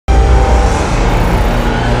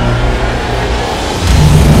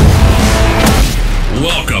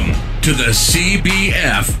to the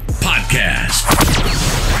CBF Podcast.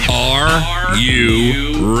 Are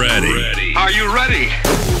you ready? Are you ready?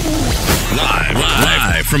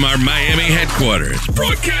 Live from our Miami headquarters,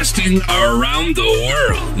 broadcasting around the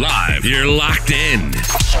world. Live, you're locked in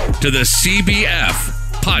to the CBF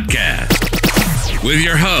Podcast with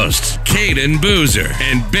your hosts, Cayden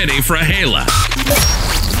and Benny Fragela.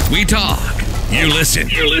 We talk, you listen.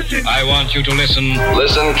 I want you to listen.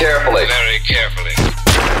 Listen carefully. Very carefully.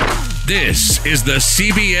 This is the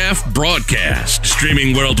CBF Broadcast,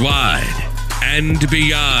 streaming worldwide and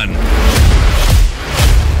beyond.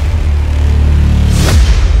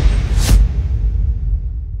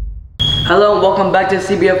 Hello and welcome back to the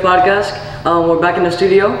CBF Podcast. We're back in the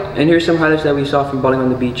studio. And here's some highlights that we saw from Balling on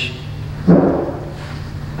the Beach.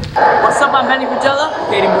 What's up, I'm Benny Fragela,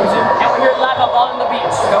 Cayden, and we're here live at Balling on the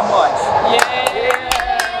Beach. Come watch. Yeah!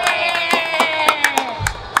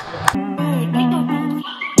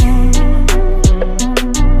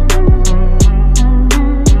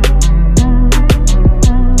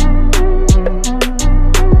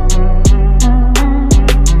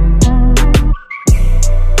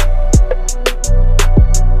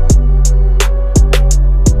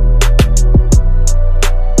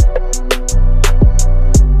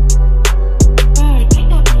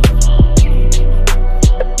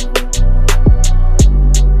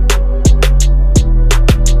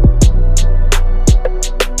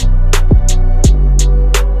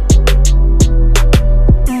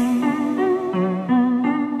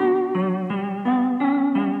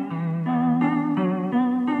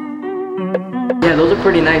 Yeah, those are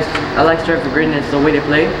pretty nice. I like Strive for Greatness, the way they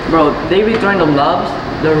play. Bro, they be throwing them lobs,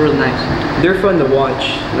 they're really nice. They're fun to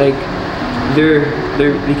watch. Like,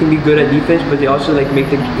 they can be good at defense, but they also like make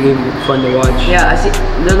the game fun to watch. Yeah, I see.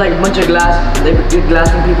 They're like a bunch of they're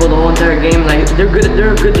glassing people the whole entire game. Like they're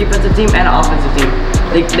a good defensive team and an offensive team.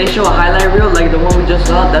 They show a highlight reel like the one we just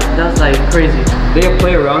saw. That's like crazy. They don't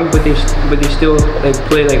play around, but they still like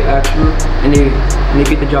play like actual, and they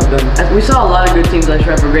get the job done. We saw a lot of good teams like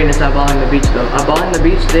Strive for Greatness at Balling on the Beach though. At Balling on the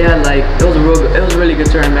Beach, they had like it was a really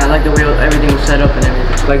good tournament. I like the way everything was set up and everything.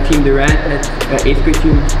 Like Team Durant, that 8th grade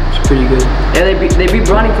team, it's pretty good. Yeah, they beat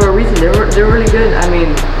Bronny for a reason. They're really good. I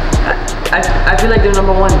mean, I feel like they're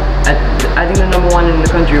number one. I think they're number one in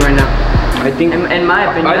the country right now. I think in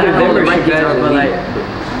my opinion, I don't know what the rankings are, but like.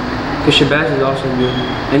 Because Shabazz is also good,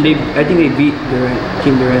 and I think they beat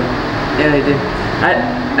Team Durant. Yeah, they did.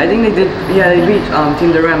 I think they did. Yeah, they beat Team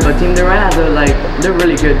Durant, but Team Durant they're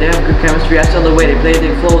really good. They have good chemistry. I saw the way they play. They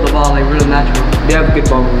flow the ball like real natural. They have good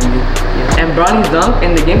ball movement. Yeah. And Bronny's dunk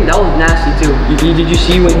in the game, that was nasty too. Did you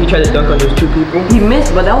see when he tried to dunk on those two people? He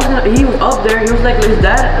missed, but he was up there. He was like his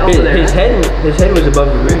dad over there. His head was above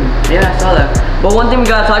the rim. Yeah, I saw that. But one thing we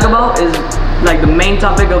gotta talk about is like the main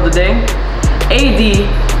topic of the day. AD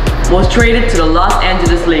was traded to the Los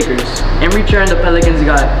Angeles Lakers. In return, the Pelicans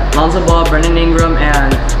got Lonzo Ball, Brandon Ingram,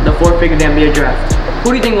 and the 4th pick of the NBA draft.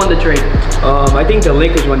 Who do you think won the trade? I think the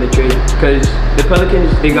Lakers won the trade because the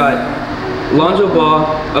Pelicans, they got Lonzo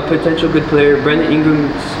Ball, a potential good player. Brandon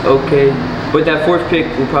Ingram's okay, but that 4th pick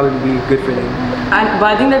will probably be good for them. But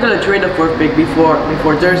I think they're gonna trade the 4th pick before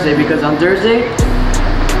Thursday, because on Thursday,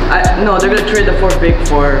 they're gonna trade the 4th pick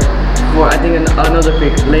for I think another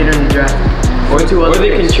pick later in the draft. Or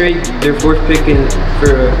they can trade their 4th pick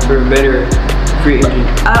for a better free agent.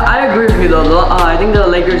 I agree with you though. I think the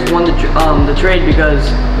Lakers won the trade because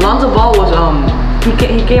Lonzo Ball was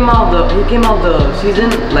he came out of the season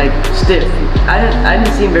like stiff. I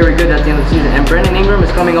didn't see him very good at the end of the season. And Brandon Ingram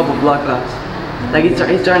is coming up with blood clots. Like he's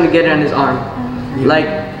starting to get it on his arm. Yeah. Like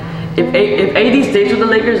if AD stays with the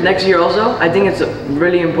Lakers next year also, I think it's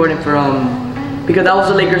really important for because that was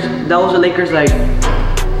the Lakers like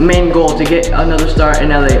main goal to get another star in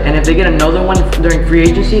LA, and if they get another one during free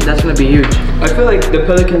agency, that's gonna be huge. I feel like the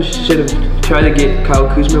Pelicans should have tried to get Kyle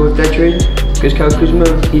Kuzma with that trade, because Kyle Kuzma,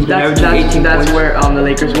 he's been averaging 18 points. That's where the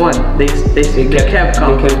Lakers won. They kept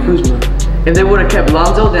Kuzma. If they would have kept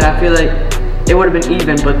Lonzo, then I feel like it would have been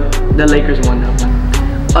even, but the Lakers won now.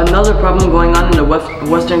 Another problem going on in the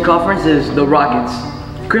Western Conference is the Rockets.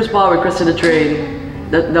 Chris Paul requested a trade.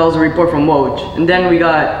 That was a report from Woj, and then we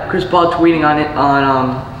got Chris Paul tweeting on it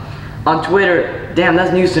on Twitter. Damn,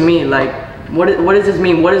 that's news to me. Like, what does this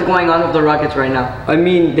mean? What is going on with the Rockets right now? I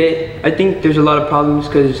mean, I think there's a lot of problems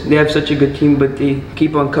because they have such a good team, but they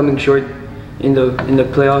keep on coming short in the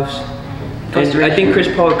playoffs. And I think Chris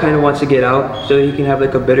Paul kind of wants to get out so he can have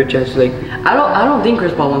like a better chance. Like, I don't think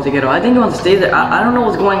Chris Paul wants to get out. I think he wants to stay there. I don't know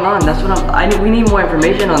what's going on. That's what we need more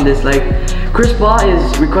information on this. Like, Chris Paul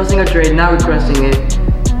is requesting a trade, not requesting it.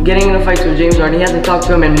 Getting in a fight with James Harden. He hasn't talked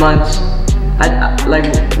to him in months. Like,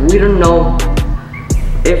 we don't know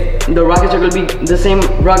if the Rockets are going to be the same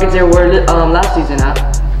Rockets they were last season.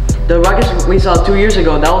 The Rockets we saw 2 years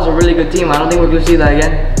ago, that was a really good team. I don't think we're going to see that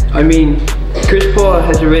again. I mean, Chris Paul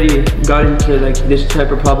has already gotten into like this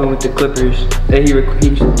type of problem with the Clippers. That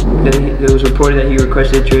it was reported that he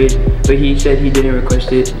requested a trade, but he said he didn't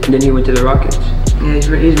request it, and then he went to the Rockets. Yeah,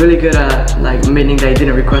 he's really good at like admitting that he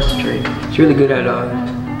didn't request a trade. He's really good at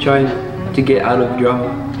trying to get out of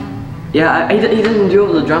drama. Yeah, he doesn't deal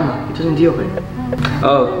with the drama. He doesn't deal with it.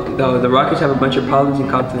 Oh, no, the Rockets have a bunch of problems and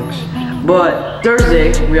conflicts. But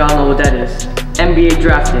Thursday, we all know what that is. NBA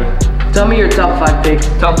Draft Day. Tell me your top 5 picks.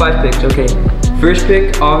 Top 5 picks, okay. First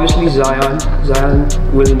pick, obviously Zion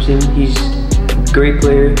Williamson. He's a great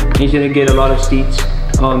player. He's gonna get a lot of seats.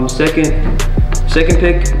 Second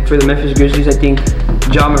pick for the Memphis Grizzlies, I think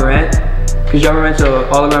Ja Morant. Because Ja Morant's an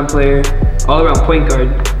all-around player, all-around point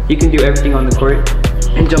guard. He can do everything on the court.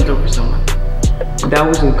 And jumped over someone. That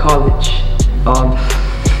was in college.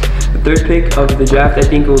 The third pick of the draft, I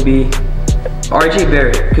think, will be RJ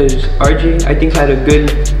Barrett, because RJ, I think, had a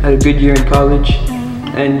good year in college,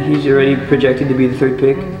 and he's already projected to be the third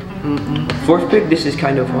pick. Fourth pick, this is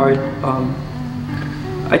kind of hard.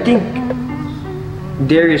 I think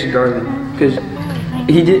Darius Garland, because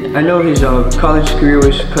I know his college career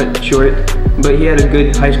was cut short, but he had a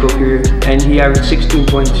good high school career, and he averaged 16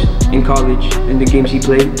 points in college in the games he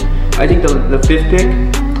played. I think the fifth pick,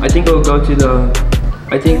 I think it'll go to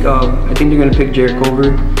I think they're gonna pick Jarrett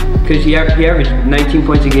Culver, because he averaged 19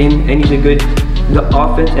 points a game, and he's a good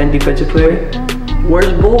offense and defensive player.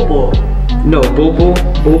 Where's Bobo? No, Bobo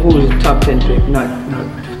was a top 10 pick, not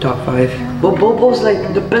top 5. But Bobo's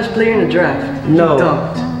like the best player in the draft. No. He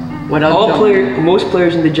dunked. Without most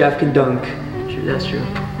players in the draft can dunk. True, that's true.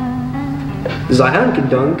 Zion can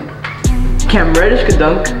dunk. Cam Reddish could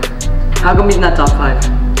dunk. How come he's not top 5?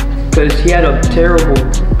 Because he had a terrible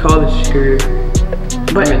college career.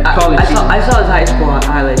 But I saw his high school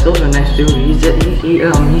highlights. Those are nice too. He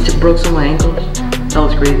broke some of my ankles. That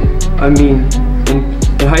was crazy. I mean,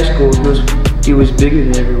 in high school, he was bigger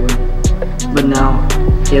than everyone. But now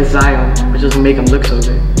he has Zion, which doesn't make him look so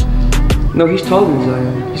good. No, he's taller than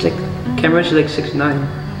Zion. He's like Cam Reddish is like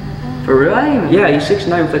 6'9". For real? Yeah, he's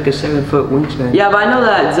 6'9" with like a 7-foot wingspan. Yeah, but I know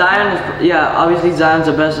that Zion. Obviously Zion's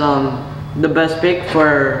the best pick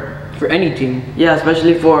for any team. Yeah,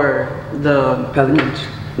 especially for the Pelicans.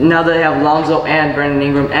 Now that they have Lonzo and Brandon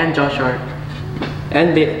Ingram and Josh Hart.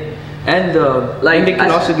 And they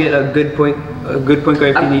can also get a good point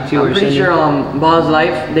guard if you need to. I'm pretty sure Ball's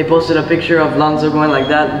Life, they posted a picture of Lonzo going like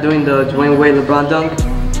that, doing the Dwayne Wade LeBron dunk,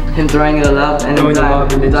 him throwing it up and then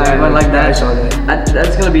Zion went like that. I saw that.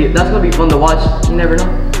 That's gonna be fun to watch. You never know.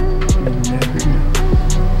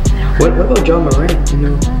 What about John Morant? You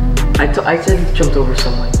know, I said he jumped over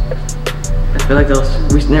someone. I feel like that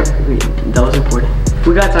was important.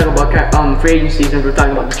 We gotta talk about free agency since we're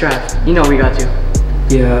talking about the draft. You know we got to.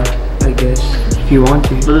 Yeah, I guess if you want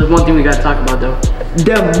to. But there's one thing we gotta talk about though.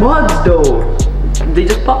 The mugs though. They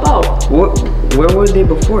just pop out. Where were they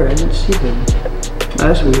before? I didn't see them.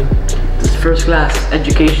 That's weird. This first class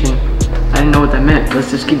education. I didn't know what that meant.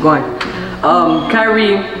 Let's just keep going.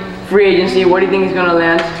 Kyrie, free agency. What do you think he's gonna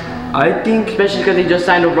land? I think, especially because he just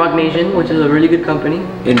signed with Rock Nation, which is a really good company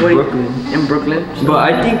in Brooklyn. So. But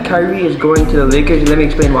I think Kyrie is going to the Lakers. Let me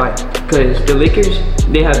explain why. Because the Lakers,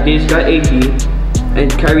 they just got AD, and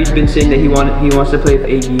Kyrie's been saying that he wants to play with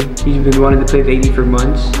AD. He's been wanting to play with AD for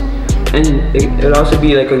months, and it'd also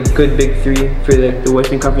be like a good big three for the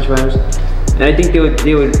Western Conference Finals. And I think they would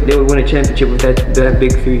win a championship with that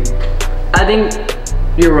big three. I think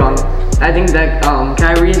you're wrong. I think that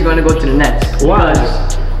Kyrie is going to go to the Nets. Why?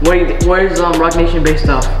 Where's Rock Nation based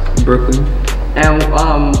off? Brooklyn. And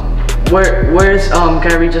where's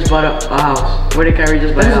Kyrie just bought a house? Where did Kyrie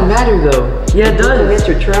just buy a house? Doesn't matter though. Yeah, it does. The Nets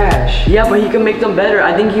are trash. Yeah, but he can make them better.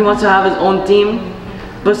 I think he wants to have his own team,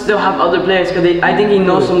 but still have other players. Because I think he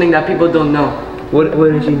knows something that people don't know. What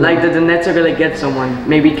is he? Like that the Nets are gonna get someone.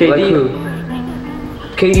 Maybe KD. Like who?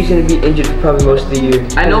 KD's gonna be injured for probably most of the year.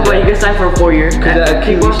 I know, but he gets signed for a 4 year.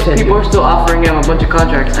 People are still offering him a bunch of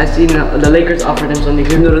contracts. I seen the Lakers offered him something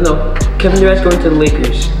too. No. Kevin Durant's going to the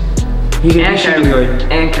Lakers. He's gonna be shooting guard.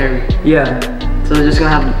 And Kyrie. Yeah. So they're just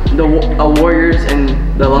gonna have the Warriors and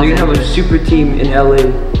the Los Angeles. They're gonna have a super team in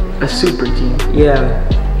LA. A super team. Yeah.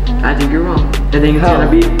 I think you're wrong. I think it's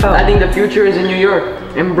gonna be. I think the future is in New York,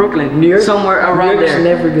 in Brooklyn, New York, somewhere around New York's there.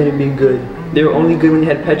 never gonna be good. They were only good when they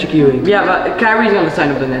had Patrick Ewing. Yeah, but Kyrie's gonna sign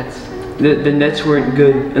with the Nets. The Nets weren't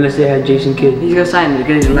good unless they had Jason Kidd. He's gonna sign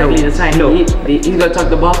because he's likely to sign. No. He's gonna talk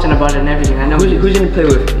to Boston about it and everything. I know. Who's he gonna play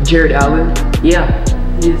with? Jared Allen? Yeah.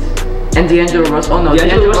 He is. And D'Angelo Russell. Oh no,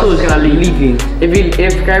 D'Angelo Russell is gonna leave. Leaving.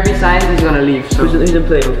 If Kyrie signs, he's gonna leave. So Who's gonna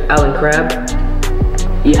play with Alan Crabb?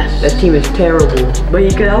 yes. That team is terrible. But he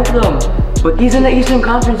could help them. But He's in the Eastern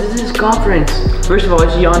Conference. This is his conference. first of all,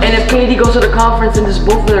 it's Giannis. And if KD goes to the conference, then this is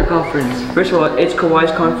both of their conference. First of all, it's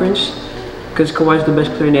Kawhi's conference, because Kawhi's the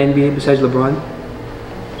best player in the NBA besides LeBron.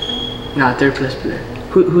 Nah, third place player.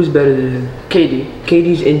 Who's better than him? KD.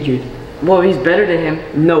 KD's injured. Well, he's better than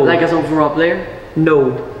him. No. Like as overall player.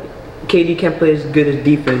 No. KD can't play as good as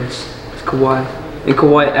defense as Kawhi. And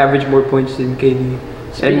Kawhi averaged more points than KD.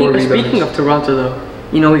 And more rebounds. Speaking of Toronto though,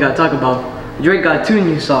 you know we gotta talk about Drake got 2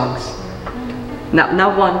 new songs.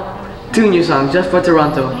 Not 1, 2 new songs just for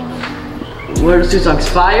Toronto. What are the 2 songs?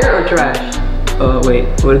 Fire or Trash? Wait,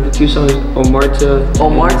 what are the 2 songs? Omarta.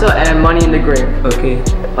 Omarta and Money in the Grave. Okay.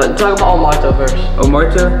 Talk about Omarta first.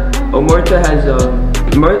 Omarta has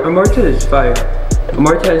Omarta is fire.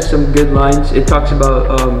 Omarta has some good lines. It talks about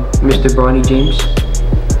Mr. Bronny James.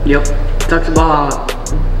 Yep. Talks about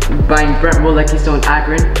buying Brentwood like he's doing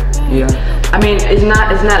Akron. Yeah. I mean, it's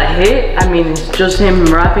not a hit. I mean, it's just him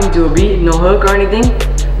rapping to a beat, no hook or anything.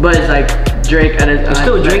 But it's like Drake at his. It's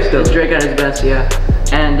still Drake though. It's Drake at his best, yeah.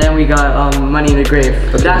 And then we got Money in the Grave.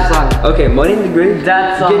 Okay. That song. Okay, Money in the Grave.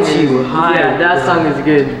 That song gets you high. Yeah, that song is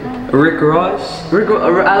good. Rick Ross.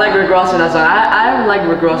 I like Rick Ross in that song. I haven't liked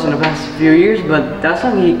Rick Ross in the past few years, but that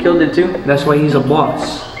song he killed it too. That's why he's a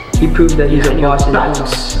boss. He proved that he's a boss in that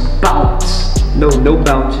song. Bounce. No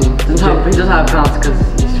bouncing. He doesn't have bounce because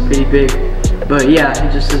he's pretty big. But yeah, he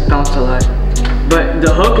just says bounce a lot. But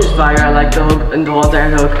the hook is fire. I like the hook and the whole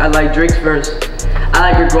entire hook. I like Drake's verse.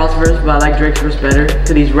 I like Rick Ross' verse, but I like Drake's verse better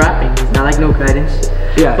because he's rapping. He's not like no guidance.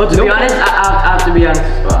 Yeah. But to be honest, I have to be honest.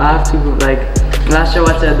 I have to like. Last show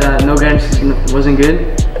I said that No Guidance wasn't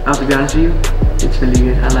good. I have to be honest with you. It's really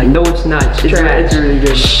good. I like it. No, it's not. It's trash. It's really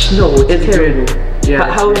good. No, it's terrible. Good.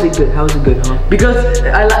 Yeah. How is it good? How is it good, huh? Because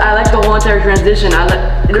I like the whole entire transition.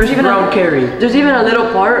 Chris Brown carry. There's even a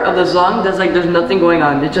little part of the song that's like there's nothing going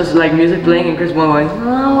on. It's just like music playing and Chris Brown going.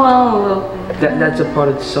 Oh. That's a part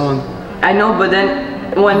of the song. I know, but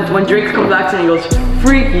then when Drake comes back and he goes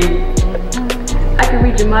freaky, I can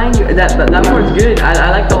read your mind. That part's good.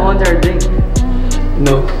 I like the whole entire thing.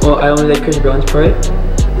 No, well, I only like Chris Brown's part.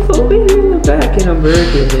 Oh, baby, in the back and I'm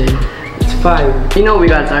working, man. It's fire. You know we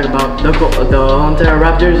gotta talk about the entire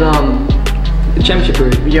Raptors The championship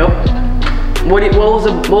parade. Yup. What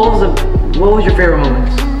was your favorite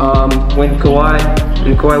moments? When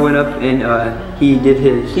Kawhi went up and he did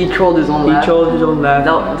his. He trolled his own laugh. He trolled his own laugh.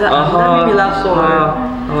 That made me laugh so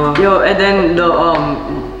hard. Yo, and then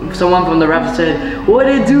someone from the Raptors said, "What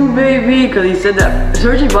it do, baby?" Because he said that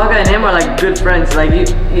Serge Ibaka and him are like good friends. Like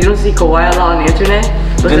you don't see Kawhi a lot on the internet.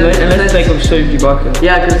 But unless like of Serge Ibaka.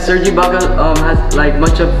 Yeah, because Serge Ibaka has like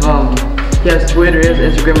much of he has Twitter, he has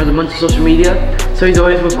Instagram, has a bunch of social media. So he's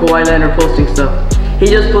always with Kawhi Leonard posting stuff. He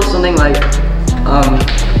just posted something like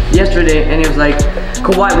yesterday, and he was like,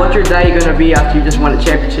 "Kawhi, what's your diet gonna be after you just won a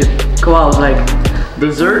championship?" Kawhi was like,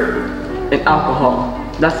 "Dessert and alcohol."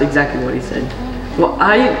 That's exactly what he said. Well,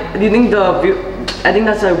 do you think I think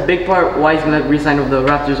that's a big part why he's gonna resign with the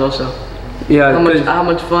Raptors also. Yeah, how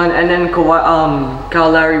much fun. And then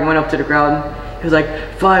Kyle Lowry went up to the crowd. He was like,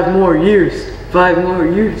 5 more years, 5 more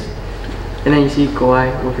years. And then you see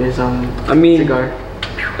Kawhi with his cigar.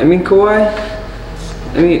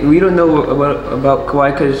 We don't know about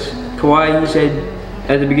Kawhi because Kawhi, he said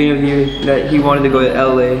at the beginning of the year that he wanted to go to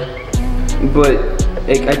LA, but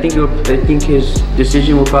like, I think his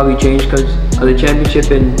decision will probably change because of the championship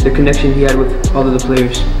and the connection he had with all of the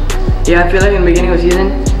players. Yeah, I feel like in the beginning of the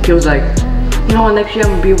season, he was like, you know what, next year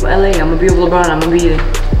I'm gonna be with LA, I'm gonna be with LeBron, I'm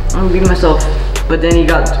gonna be myself. But then he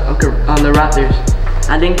got on the Raptors.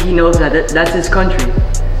 I think he knows that that's his country,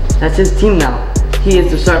 that's his team now. He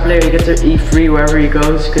is the star player. He gets to eat free wherever he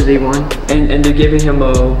goes because they won. And they're giving him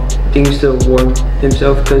things to warm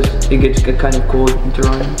himself because it gets kind of cold in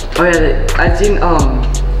Toronto. Oh yeah, I've seen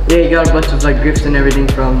he got a bunch of like gifts and everything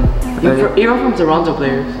even from Toronto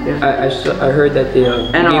players. Yeah. I heard that they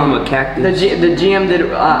gave him a cactus. The GM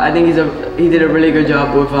did. I think he did a really good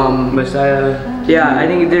job with Messiah. Yeah, I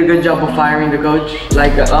think he did a good job of firing the coach.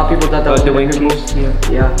 Like a lot of people thought that was the wing coach.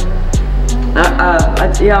 Yeah.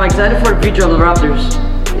 I'm excited for the future of the Raptors.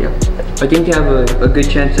 Yeah. I think they have a good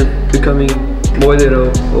chance of becoming more than a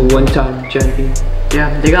one-time champion.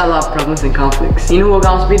 Yeah, they got a lot of problems and conflicts. You know who will go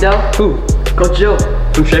on speed dial? Who? Coach Joe.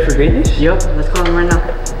 From Strive for Greatness? Yep, let's call him right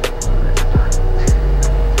now.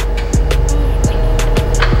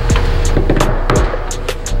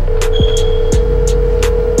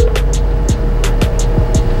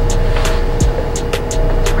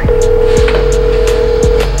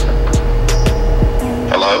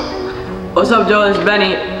 What's up, Joe? It's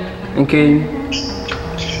Benny. And Cayden.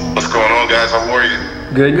 What's going on, guys? How are you?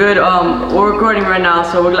 Good. Good. We're recording right now,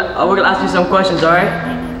 so we're gonna ask you some questions. All right?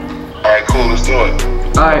 All right, cool. Let's do it.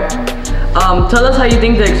 All right. Tell us how you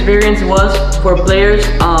think the experience was for players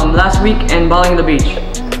last week and balling the beach.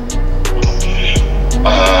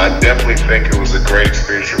 I definitely think it was a great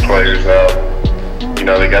experience for players. You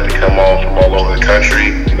know, they got to come all from all over the country.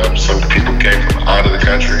 You know, some people came from out of the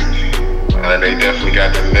country. They definitely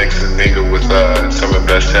got to mix and mingle with some of the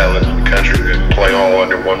best talent in the country and play all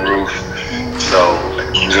under one roof. So,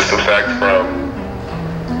 just the fact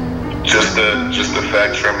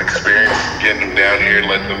from experience, getting them down here,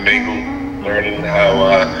 letting them mingle, learning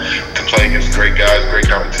how to play against great guys, great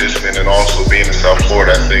competition, and also being in South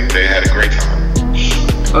Florida, I think they had a great time.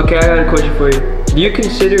 Okay, I got a question for you. Do you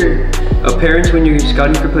consider parents when you're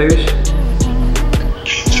scouting for players?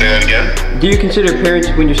 Say that again? Do you consider parents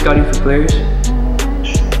when you're scouting for players?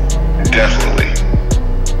 Definitely.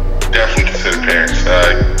 Definitely consider parents.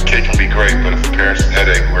 Kid can be great, but if a parent's a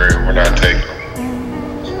headache, we're not taking them.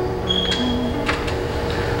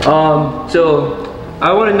 So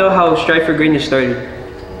I want to know how Strive for Greatness started.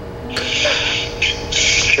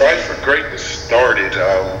 Strive for Greatness started,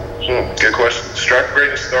 good question. Strive for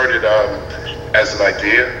Greatness started as an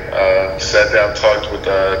idea. Sat down, talked with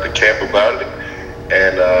the camp about it,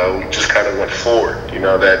 and we just kind of went forward. You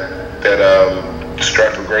know, that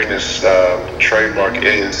Strive for Greatness trademark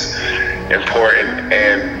is important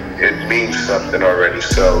and it means something already.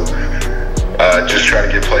 So just trying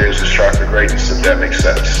to get players to strive for greatness, if that makes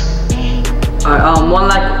sense. One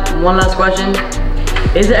last question.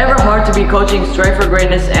 Is it ever hard to be coaching Strive for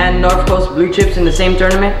Greatness and North Coast Blue Chips in the same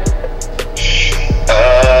tournament?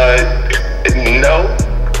 No,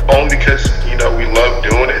 only because, you know, we love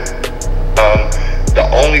doing it.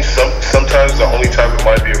 Sometimes the only time it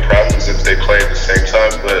might be a problem is if they play at the same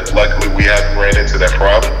time, but luckily we haven't ran into that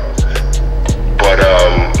problem. But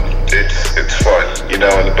it's fun, you know,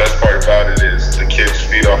 and the best part about it is the kids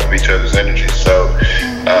feed off of each other's energy. So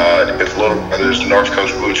if little brothers, North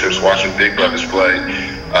Coast Blue Chips, watching big brothers play,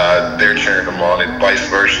 they're cheering them on and vice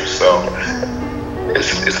versa. So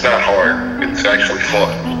it's not hard, it's actually fun.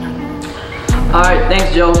 All right,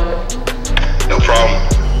 thanks, Joe. No problem.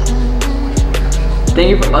 Thank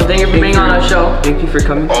you for being on our show. Thank you for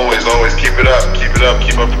coming. Always keep it up, keep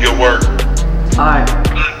up the good work. All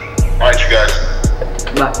right, you guys.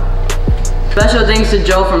 bye. Special thanks to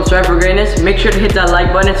Joe from Strive for Greatness. Make sure to hit that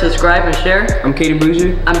like button, subscribe, and share. I'm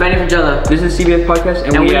Cayden. I'm Benny Fragela. This is CBF Podcast,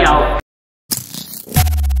 And we out.